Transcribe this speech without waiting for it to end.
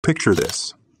picture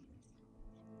this.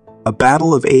 A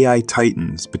battle of AI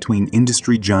titans between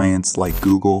industry giants like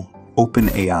Google,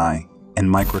 OpenAI,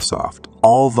 and Microsoft,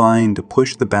 all vying to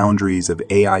push the boundaries of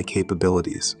AI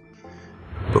capabilities.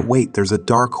 But wait, there's a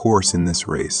dark horse in this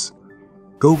race.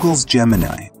 Google's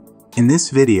Gemini. In this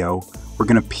video, we're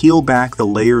going to peel back the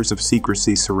layers of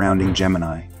secrecy surrounding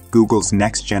Gemini, Google's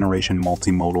next-generation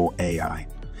multimodal AI.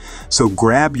 So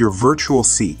grab your virtual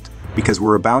seat, because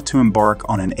we're about to embark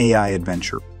on an AI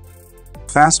adventure.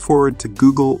 Fast forward to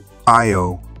Google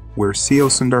I/O, where CEO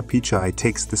Sundar Pichai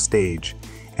takes the stage,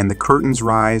 and the curtains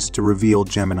rise to reveal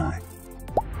Gemini.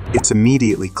 It's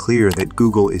immediately clear that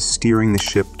Google is steering the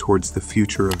ship towards the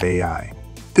future of AI.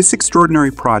 This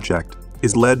extraordinary project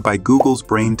is led by Google's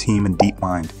brain team and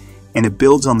DeepMind, and it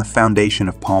builds on the foundation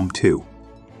of Palm 2.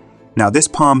 Now, this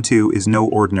Palm 2 is no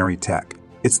ordinary tech.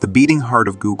 It's the beating heart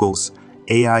of Google's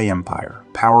AI empire,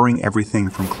 powering everything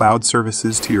from cloud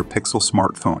services to your Pixel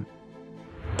smartphone.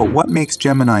 But what makes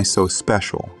Gemini so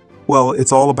special? Well,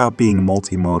 it's all about being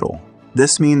multimodal.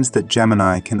 This means that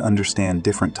Gemini can understand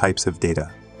different types of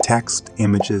data: text,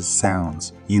 images,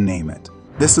 sounds, you name it.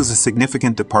 This is a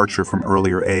significant departure from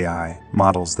earlier AI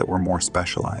models that were more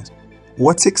specialized.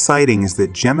 What's exciting is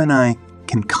that Gemini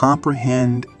can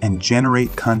comprehend and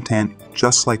generate content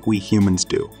just like we humans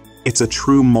do. It's a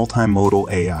true multimodal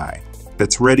AI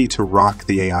that's ready to rock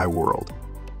the AI world.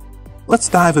 Let's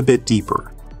dive a bit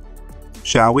deeper,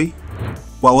 shall we?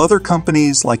 While other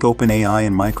companies like OpenAI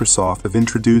and Microsoft have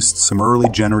introduced some early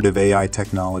generative AI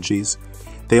technologies,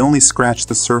 they only scratch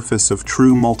the surface of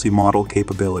true multimodal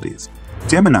capabilities.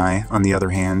 Gemini, on the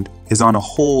other hand, is on a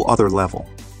whole other level.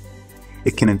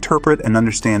 It can interpret and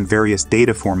understand various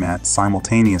data formats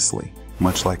simultaneously,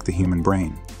 much like the human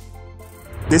brain.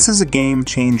 This is a game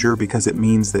changer because it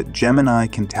means that Gemini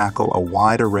can tackle a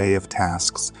wide array of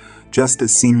tasks just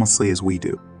as seamlessly as we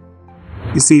do.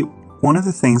 You see, one of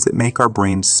the things that make our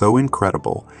brains so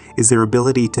incredible is their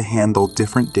ability to handle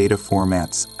different data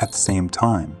formats at the same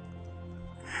time.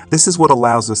 This is what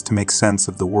allows us to make sense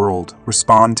of the world,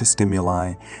 respond to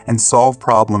stimuli, and solve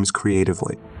problems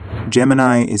creatively.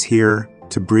 Gemini is here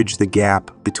to bridge the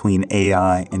gap between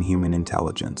AI and human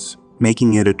intelligence,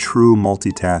 making it a true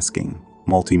multitasking,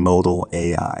 multimodal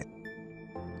AI.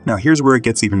 Now here's where it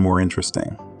gets even more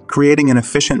interesting. Creating an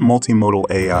efficient multimodal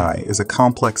AI is a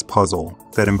complex puzzle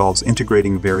that involves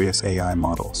integrating various AI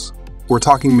models. We're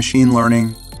talking machine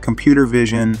learning, computer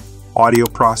vision, audio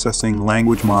processing,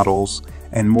 language models,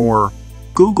 and more.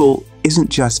 Google isn't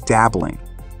just dabbling.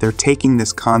 They're taking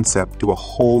this concept to a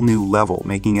whole new level,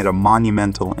 making it a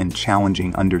monumental and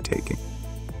challenging undertaking.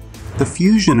 The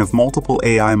fusion of multiple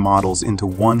AI models into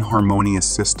one harmonious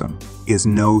system is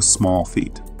no small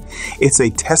feat. It's a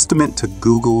testament to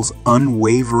Google's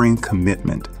unwavering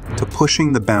commitment to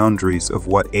pushing the boundaries of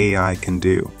what AI can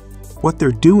do. What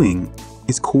they're doing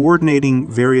is coordinating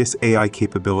various AI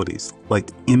capabilities like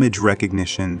image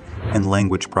recognition and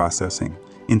language processing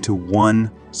into one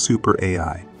super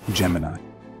AI, Gemini.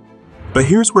 But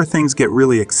here's where things get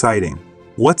really exciting.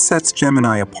 What sets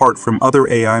Gemini apart from other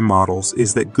AI models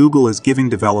is that Google is giving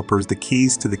developers the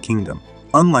keys to the kingdom.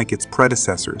 Unlike its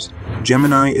predecessors,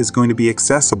 Gemini is going to be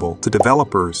accessible to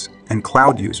developers and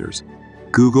cloud users.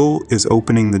 Google is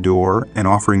opening the door and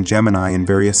offering Gemini in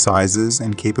various sizes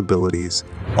and capabilities,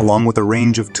 along with a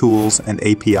range of tools and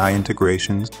API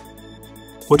integrations.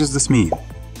 What does this mean?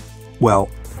 Well,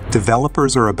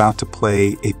 developers are about to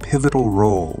play a pivotal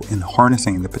role in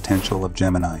harnessing the potential of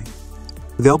Gemini.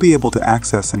 They'll be able to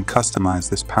access and customize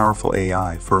this powerful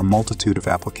AI for a multitude of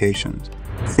applications.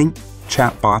 Think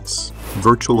chatbots,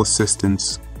 virtual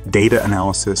assistants, data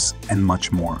analysis, and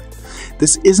much more.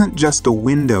 This isn't just a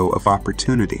window of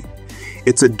opportunity.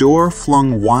 It's a door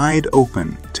flung wide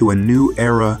open to a new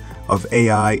era of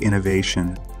AI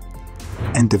innovation.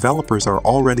 And developers are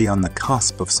already on the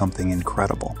cusp of something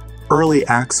incredible. Early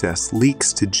access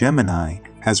leaks to Gemini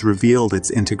has revealed its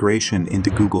integration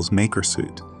into Google's Maker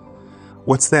Suite.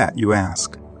 What's that, you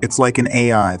ask? It's like an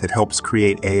AI that helps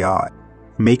create AI.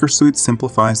 Maker Suite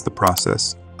simplifies the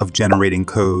process of generating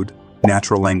code,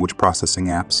 natural language processing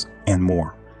apps, and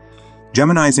more.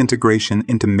 Gemini's integration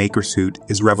into Maker Suite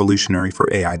is revolutionary for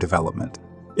AI development.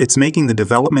 It's making the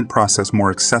development process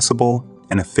more accessible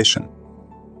and efficient.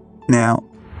 Now,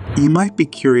 you might be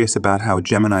curious about how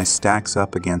Gemini stacks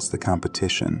up against the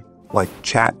competition, like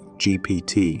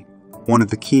ChatGPT. One of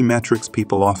the key metrics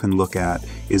people often look at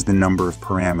is the number of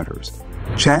parameters.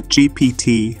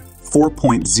 ChatGPT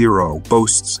 4.0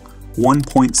 boasts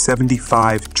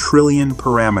 1.75 trillion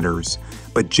parameters,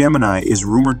 but Gemini is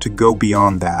rumored to go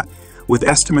beyond that, with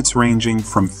estimates ranging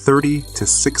from 30 to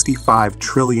 65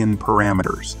 trillion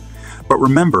parameters. But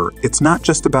remember, it's not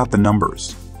just about the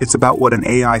numbers. It's about what an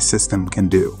AI system can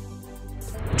do.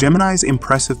 Gemini's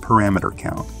impressive parameter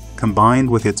count, combined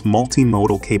with its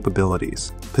multimodal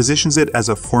capabilities, positions it as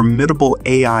a formidable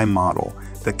AI model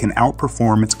that can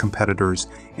outperform its competitors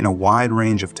in a wide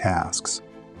range of tasks.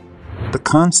 The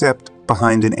concept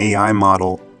behind an AI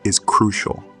model is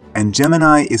crucial, and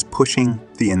Gemini is pushing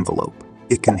the envelope.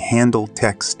 It can handle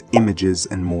text, images,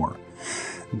 and more.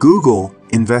 Google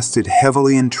invested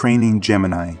heavily in training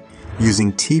Gemini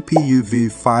using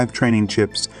TPU-v5 training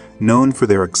chips known for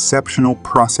their exceptional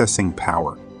processing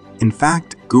power. In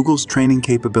fact, Google's training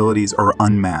capabilities are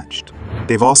unmatched.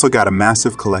 They've also got a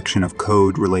massive collection of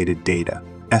code-related data,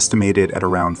 estimated at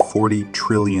around 40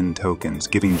 trillion tokens,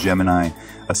 giving Gemini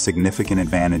a significant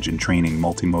advantage in training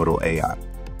multimodal AI.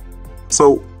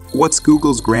 So, what's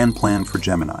Google's grand plan for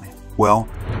Gemini? Well,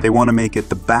 they want to make it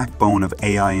the backbone of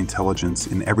AI intelligence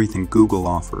in everything Google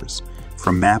offers,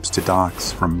 from Maps to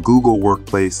Docs, from Google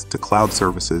Workplace to cloud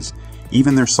services,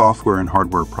 even their software and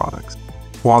hardware products.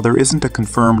 While there isn't a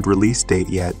confirmed release date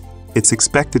yet, it's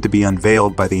expected to be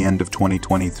unveiled by the end of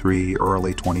 2023 or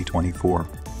early 2024.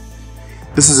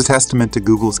 This is a testament to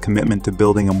Google's commitment to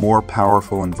building a more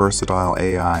powerful and versatile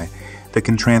AI that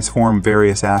can transform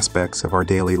various aspects of our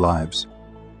daily lives.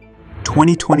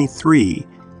 2023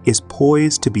 is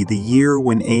poised to be the year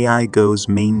when AI goes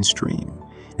mainstream,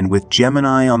 and with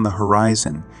Gemini on the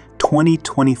horizon,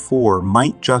 2024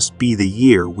 might just be the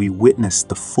year we witness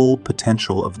the full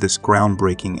potential of this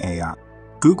groundbreaking AI.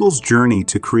 Google's journey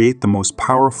to create the most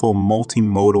powerful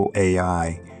multimodal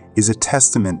AI is a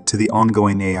testament to the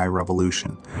ongoing AI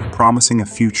revolution, promising a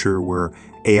future where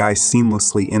AI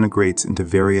seamlessly integrates into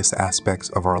various aspects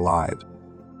of our lives.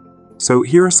 So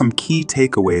here are some key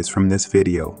takeaways from this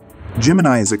video.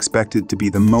 Gemini is expected to be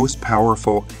the most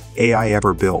powerful AI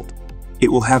ever built.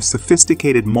 It will have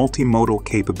sophisticated multimodal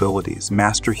capabilities,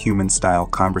 master human-style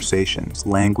conversations,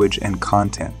 language and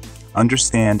content,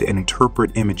 understand and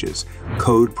interpret images,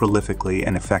 code prolifically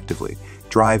and effectively,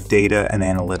 drive data and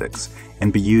analytics,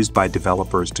 and be used by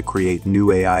developers to create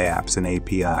new AI apps and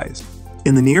APIs.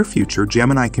 In the near future,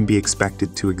 Gemini can be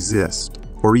expected to exist,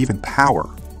 or even power,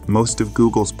 most of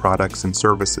Google's products and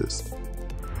services.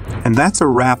 And that's a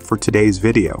wrap for today's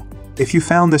video. If you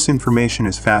found this information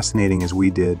as fascinating as we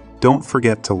did, don't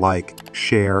forget to like,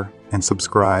 share, and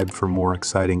subscribe for more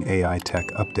exciting AI tech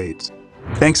updates.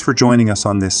 Thanks for joining us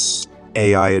on this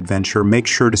AI adventure. Make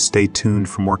sure to stay tuned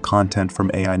for more content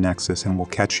from AI Nexus, and we'll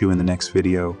catch you in the next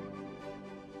video.